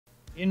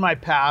In my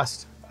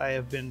past, I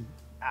have been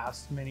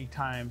asked many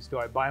times, do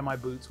I buy my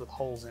boots with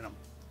holes in them?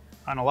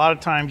 And a lot of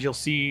times you'll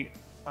see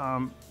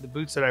the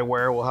boots that I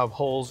wear will have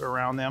holes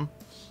around them.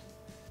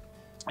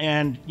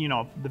 And, you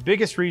know, the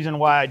biggest reason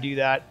why I do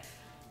that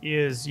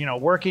is, you know,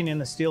 working in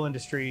the steel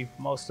industry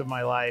most of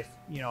my life,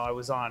 you know, I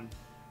was on,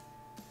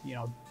 you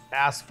know,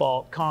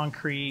 asphalt,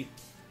 concrete,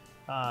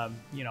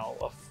 you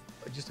know,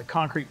 just a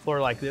concrete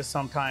floor like this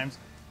sometimes.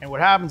 And what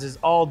happens is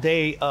all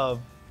day of,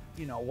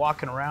 you know,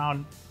 walking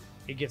around,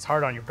 it gets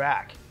hard on your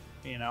back,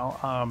 you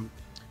know.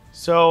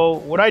 So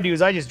what I do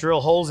is I just drill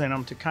holes in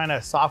them to kind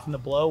of soften the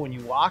blow when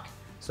you walk.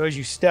 So as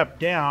you step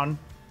down,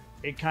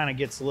 it kind of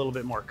gets a little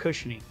bit more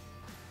cushiony.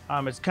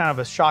 It's kind of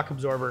a shock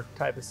absorber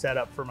type of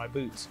setup for my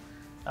boots.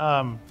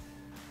 And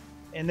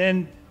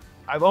then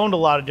I've owned a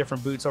lot of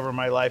different boots over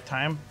my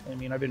lifetime. I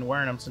mean, I've been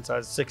wearing them since I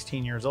was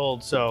 16 years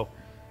old. So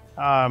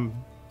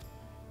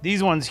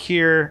these ones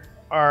here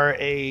are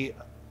a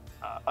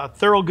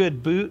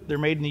Thorogood boot. They're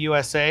made in the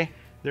USA.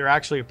 They're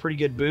actually a pretty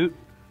good boot.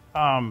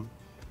 I've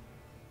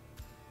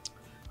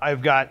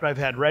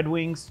had Red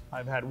Wings,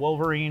 I've had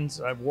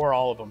Wolverines, I've wore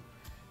all of them.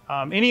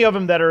 Any of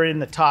them that are in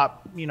the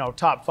top, you know,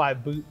 top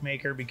 5 boot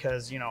maker,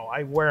 because, you know,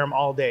 I wear them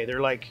all day. They're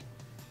like,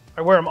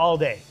 I wear them all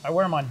day. I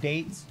wear them on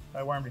dates.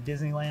 I wear them to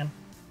Disneyland.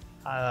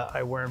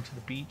 I wear them to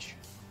the beach.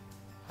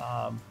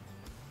 And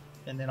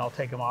then I'll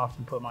take them off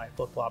and put my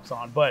flip-flops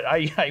on. But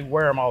I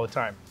wear them all the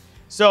time.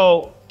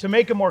 So to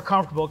make them more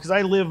comfortable, because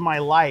I live my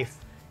life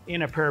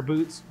in a pair of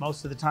boots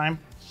most of the time.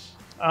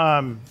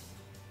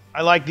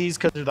 I like these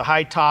because they're the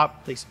high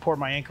top. They support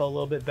my ankle a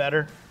little bit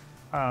better.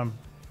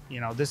 You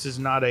know, this is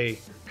not a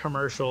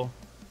commercial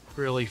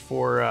really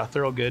for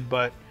Thorogood,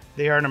 but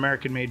they are an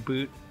American-made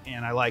boot,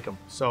 and I like them.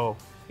 So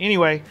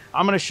anyway,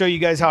 I'm going to show you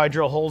guys how I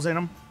drill holes in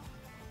them.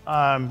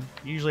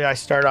 Usually I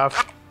start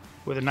off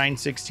with a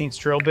 9/16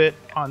 drill bit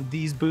on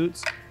these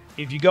boots.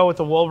 If you go with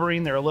the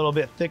Wolverine, they're a little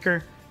bit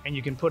thicker, and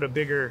you can put a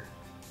bigger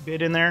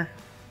bit in there.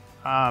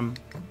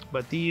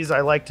 But these,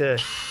 I like to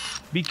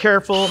be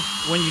careful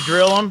when you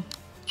drill them,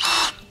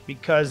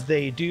 because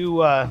they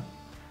do,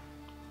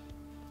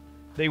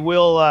 they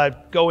will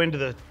go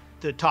into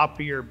the top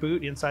of your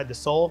boot, inside the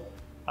sole,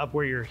 up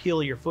where your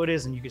heel of your foot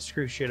is, and you can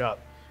screw shit up.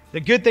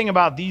 The good thing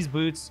about these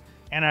boots,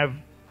 and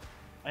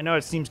I know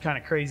it seems kind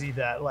of crazy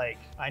that like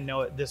I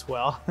know it this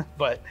well,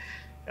 but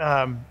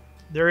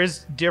there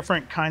is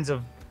different kinds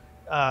of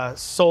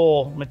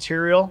sole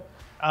material.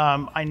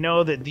 I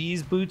know that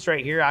these boots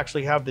right here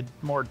actually have the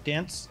more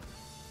dense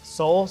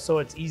sole, so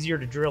it's easier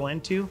to drill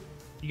into.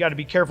 You got to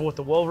be careful with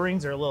the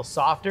Wolverines. They're a little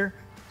softer.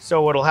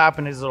 So what'll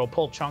happen is it'll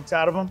pull chunks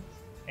out of them,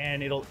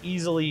 and it'll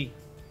easily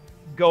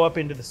go up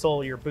into the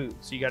sole of your boot.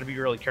 So you got to be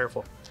really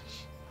careful.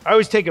 I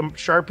always take a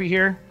Sharpie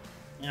here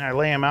and I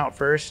lay them out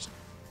first.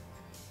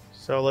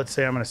 So let's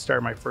say I'm going to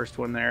start my first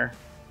one there,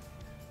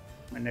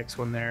 my next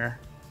one there,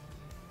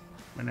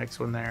 my next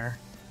one there,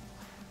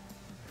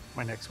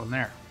 my next one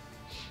there.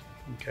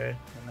 Okay,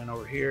 and then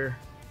over here,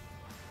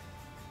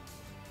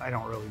 I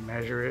don't really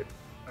measure it.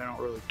 I don't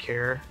really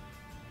care.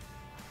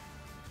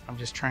 I'm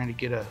just trying to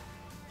get a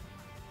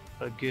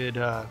good,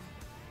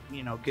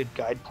 you know, good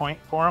guide point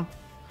for them.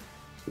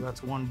 So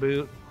that's one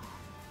boot.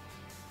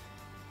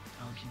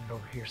 I'll get it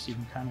over here so you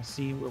can kind of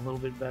see a little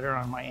bit better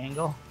on my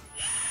angle.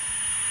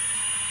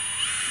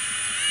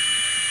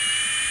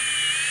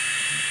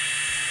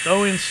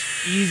 Go in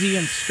easy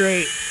and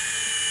straight.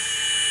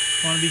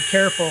 You want to be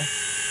careful.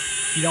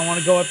 You don't want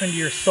to go up into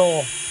your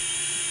sole.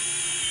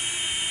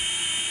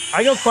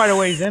 I go quite a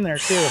ways in there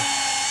too,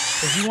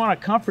 because you want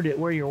to comfort it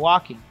where you're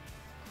walking.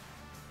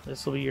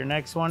 This will be your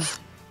next one.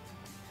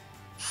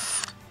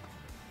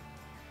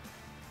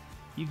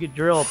 You could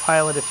drill a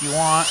pilot if you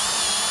want.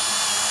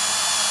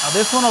 Now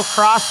this one will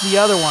cross the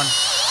other one.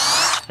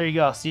 There you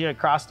go. See, it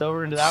crossed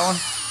over into that one?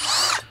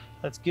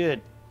 That's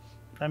good.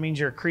 That means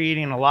you're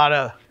creating a lot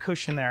of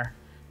cushion there.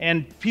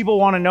 And people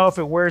want to know if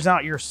it wears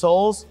out your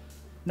soles.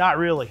 Not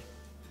really.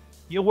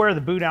 You'll wear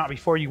the boot out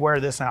before you wear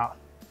this out.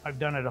 I've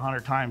done it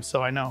 100 times,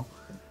 so I know.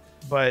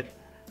 But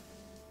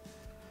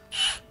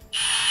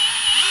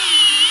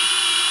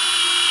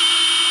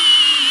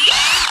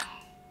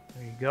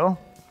there you go.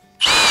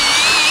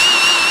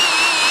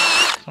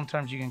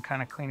 Sometimes you can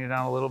kind of clean it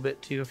out a little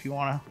bit too if you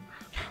want to.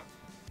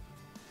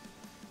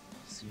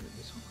 Let's see what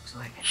this one looks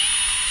like.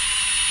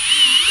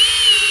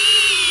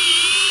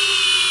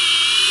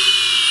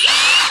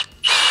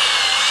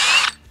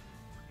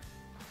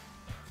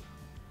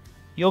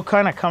 You'll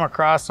kind of come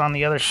across on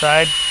the other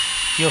side.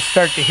 You'll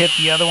start to hit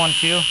the other one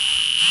too.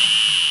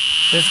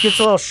 This gets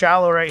a little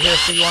shallow right here,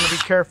 so you want to be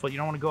careful. You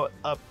don't want to go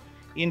up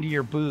into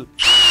your boot.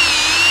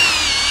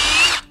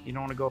 You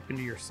don't want to go up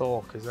into your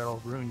sole, because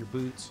that'll ruin your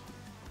boots.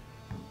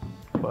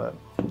 But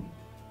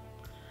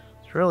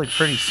it's really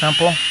pretty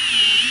simple.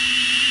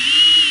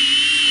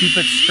 Keep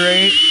it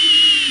straight.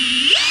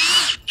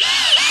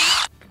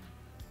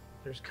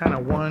 There's kind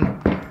of one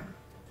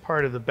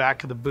part of the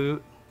back of the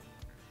boot.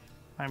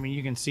 I mean,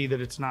 you can see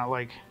that it's not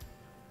like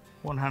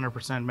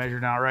 100%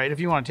 measured out right. If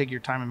you want to take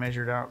your time and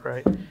measure it out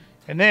right.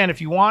 And then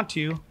if you want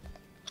to,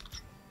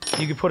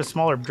 You could put a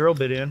smaller drill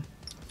bit in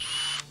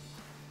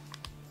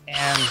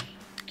and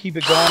keep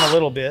it going a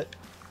little bit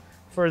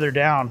further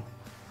down.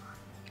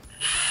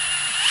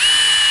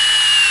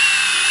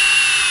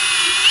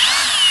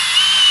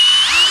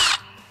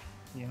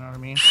 You know what I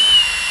mean?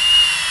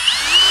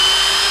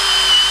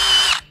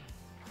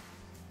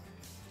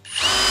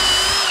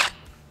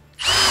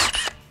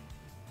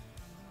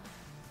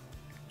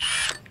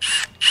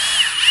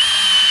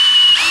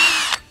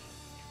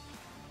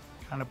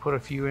 Kind of put a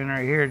few in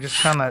right here,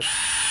 just on that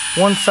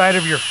one side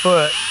of your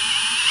foot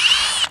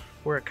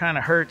where it kind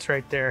of hurts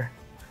right there.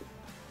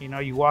 You know,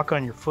 you walk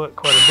on your foot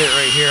quite a bit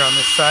right here on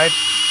this side.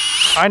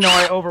 I know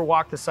I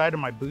overwalk the side of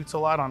my boots a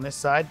lot on this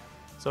side,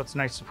 so it's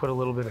nice to put a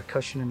little bit of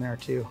cushion in there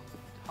too.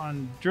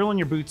 On drilling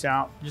your boots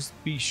out, just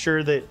be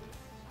sure that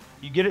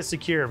you get it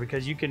secure,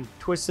 because you can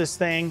twist this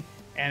thing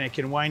and it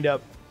can wind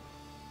up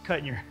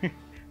cutting your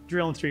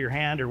drilling through your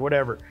hand or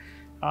whatever.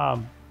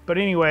 But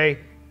anyway,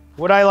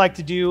 what I like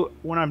to do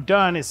when I'm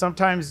done is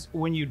sometimes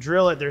when you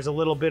drill it, there's a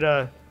little bit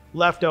of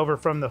leftover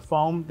from the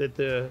foam that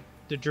the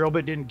drill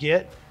bit didn't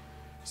get.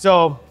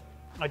 So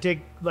I take,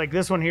 like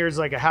this one here is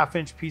like a 1/2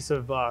 inch piece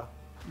of,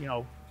 you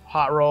know,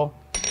 hot roll,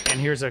 and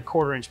here's a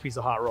 1/4 inch piece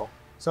of hot roll.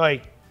 So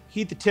I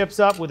heat the tips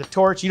up with a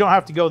torch. You don't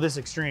have to go this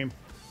extreme.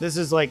 This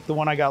is like the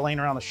one I got laying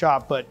around the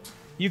shop, but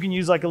you can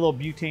use like a little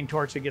butane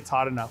torch that gets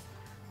hot enough.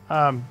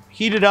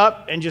 Heat it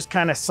up and just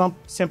kind of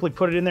simply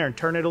put it in there and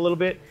turn it a little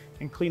bit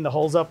and clean the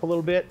holes up a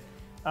little bit.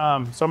 So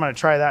I'm gonna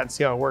try that and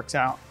see how it works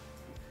out.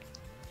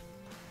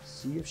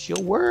 See if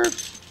she'll work.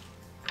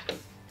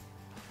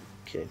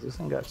 Okay, this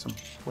one got some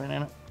splint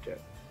in it. Okay,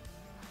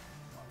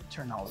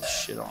 turn all this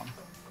shit on.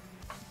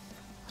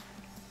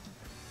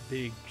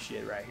 Big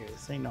shit right here.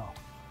 This ain't no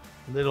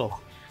little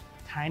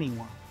tiny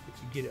one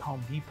that you get at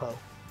Home Depot.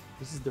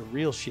 This is the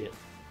real shit,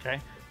 okay?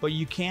 But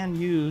you can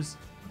use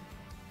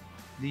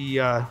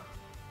the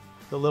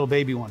little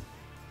baby one.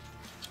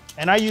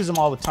 And I use them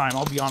all the time,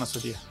 I'll be honest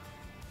with you.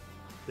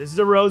 This is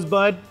a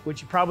rosebud,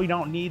 which you probably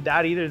don't need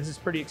that either. This is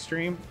pretty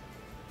extreme,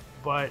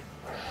 but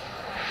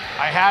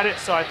I had it,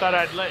 so I thought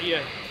I'd let you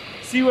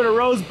see what a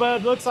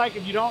rosebud looks like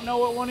if you don't know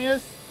what one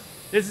is.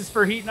 This is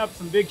for heating up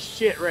some big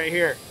shit right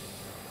here.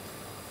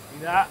 See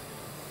that?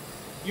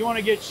 You want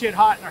to get shit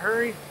hot in a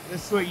hurry,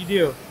 this is what you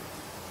do.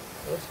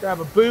 So let's grab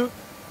a boot.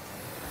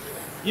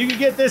 You can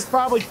get this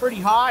probably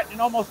pretty hot and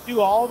almost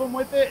do all of them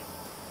with it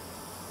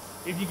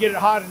if you get it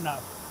hot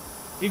enough.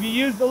 If you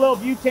use the little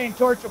butane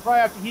torch, you'll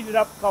probably have to heat it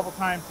up a couple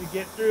times to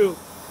get through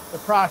the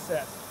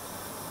process.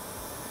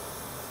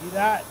 See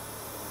that?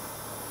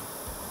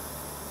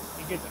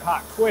 It gets it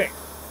hot quick.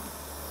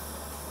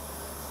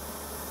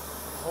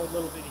 Hold a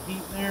little bit of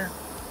heat in there.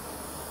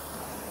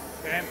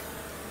 Okay.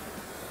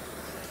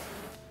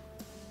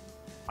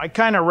 I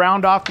kind of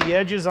round off the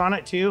edges on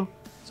it too.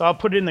 So I'll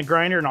put it in the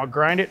grinder and I'll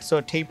grind it so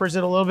it tapers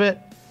it a little bit.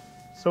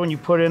 So when you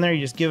put it in there,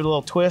 you just give it a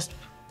little twist.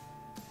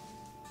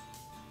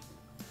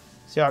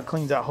 See how it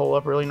cleans that hole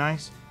up really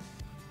nice?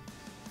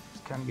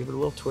 Just kind of give it a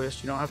little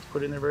twist. You don't have to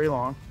put it in there very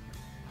long.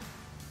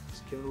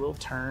 Just give it a little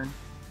turn.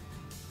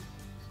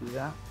 See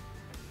that?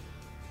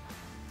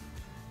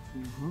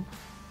 Because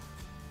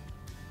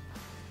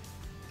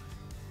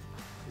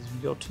if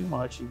you go too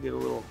much, you get a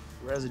little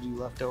residue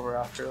left over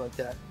after like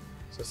that.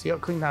 So see how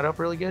it cleaned that up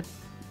really good?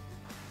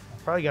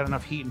 I've probably got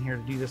enough heat in here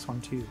to do this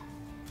one too.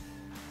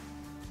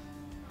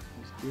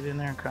 Just get in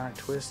there and kind of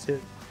twist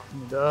it,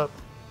 clean it up.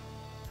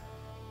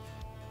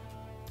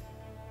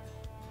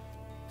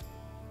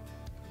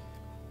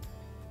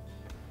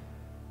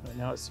 Right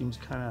now it seems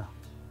kind of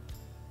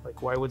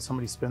like, why would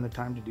somebody spend the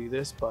time to do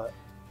this? But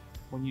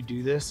when you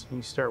do this and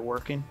you start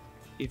working,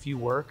 if you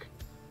work,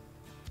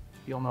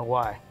 you'll know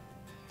why.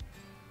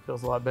 It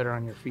feels a lot better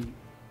on your feet,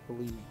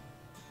 believe me.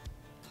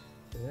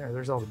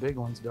 There's all the big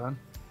ones done.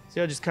 See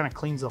how it just kind of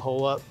cleans the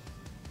hole up?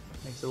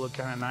 Makes it look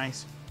kind of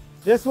nice.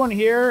 This one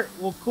here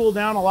will cool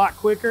down a lot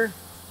quicker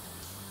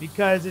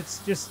because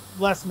it's just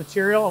less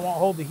material. It won't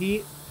hold the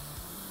heat.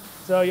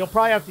 So you'll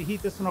probably have to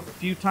heat this one up a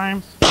few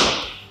times.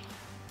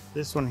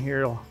 This one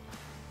here will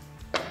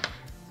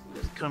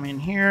just come in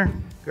here,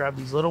 grab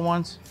these little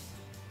ones,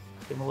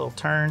 give them a little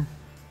turn,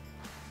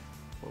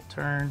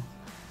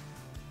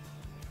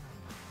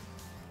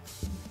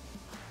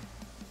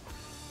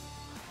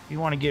 If you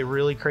want to get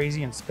really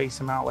crazy and space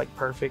them out like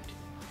perfect,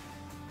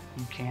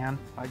 you can.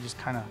 I just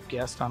kind of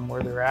guessed on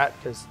where they're at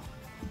because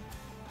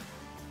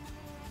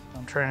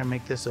I'm trying to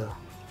make this a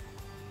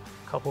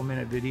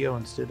couple-minute video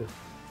instead of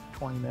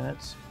 20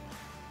 minutes.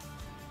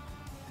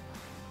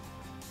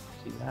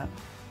 See that?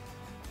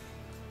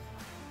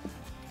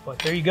 But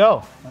there you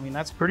go. I mean,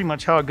 that's pretty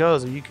much how it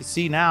goes. And you can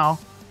see now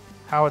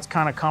how it's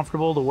kind of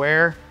comfortable to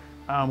wear.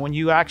 When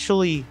you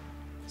actually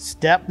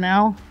step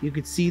now, you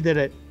can see that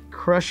it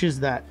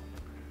crushes that.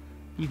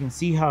 You can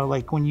see how,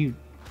 like, when you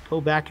go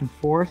back and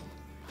forth,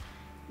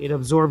 it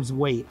absorbs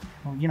weight.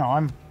 Well, you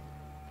know,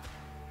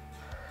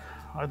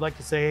 I'd like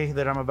to say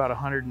that I'm about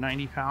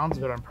 190 pounds,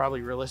 but I'm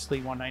probably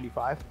realistically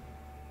 195.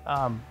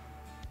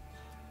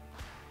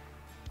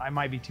 I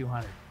might be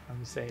 200, I'm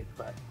just saying,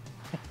 but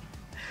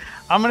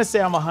I'm gonna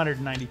say I'm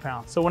 190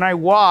 pounds. So when I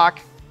walk,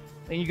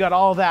 and you got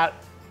all that,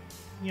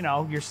 you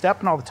know, you're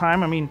stepping all the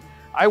time. I mean,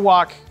 I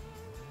walk,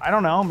 I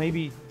don't know,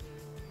 maybe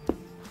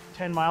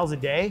 10 miles a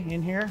day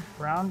in here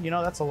around, you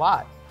know, that's a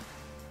lot.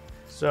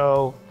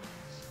 So,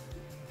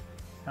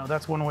 you know,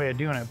 that's one way of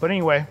doing it. But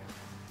anyway,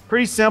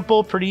 pretty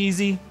simple, pretty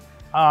easy.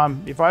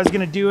 If I was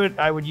gonna do it,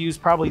 I would use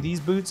probably these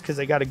boots because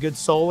they got a good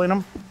sole in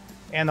them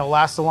and they'll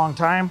last a long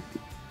time.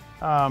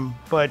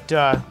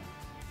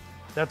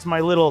 That's my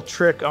little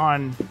trick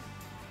on,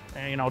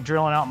 you know,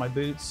 drilling out my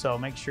boots. So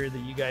make sure that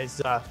you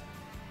guys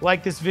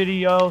like this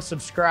video,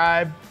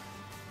 subscribe.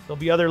 There'll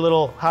be other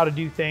little how to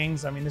do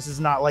things. I mean, this is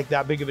not like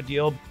that big of a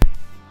deal.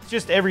 It's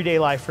just everyday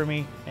life for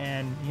me.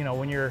 And you know,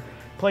 when you're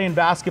playing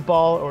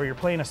basketball or you're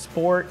playing a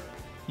sport,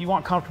 you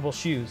want comfortable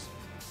shoes.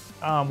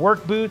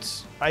 Work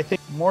boots, I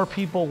think more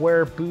people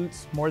wear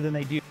boots more than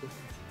they do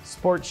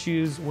sports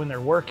shoes when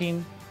they're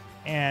working.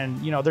 And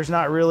you know, there's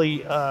not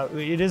really,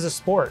 it is a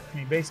sport. I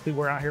mean, basically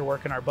we're out here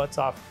working our butts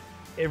off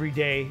every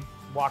day,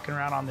 walking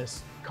around on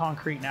this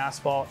concrete and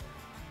asphalt,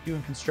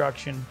 doing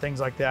construction, things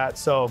like that.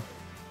 So,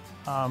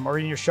 or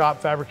in your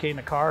shop fabricating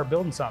a car or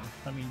building something.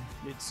 I mean,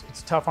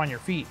 it's tough on your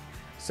feet.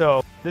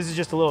 So this is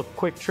just a little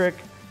quick trick.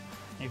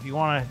 If you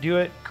want to do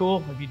it,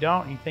 cool. If you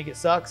don't and you think it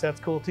sucks, that's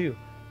cool too.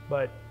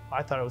 But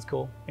I thought it was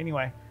cool.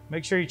 Anyway,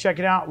 make sure you check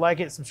it out, like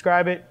it,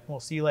 subscribe it. We'll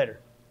see you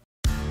later.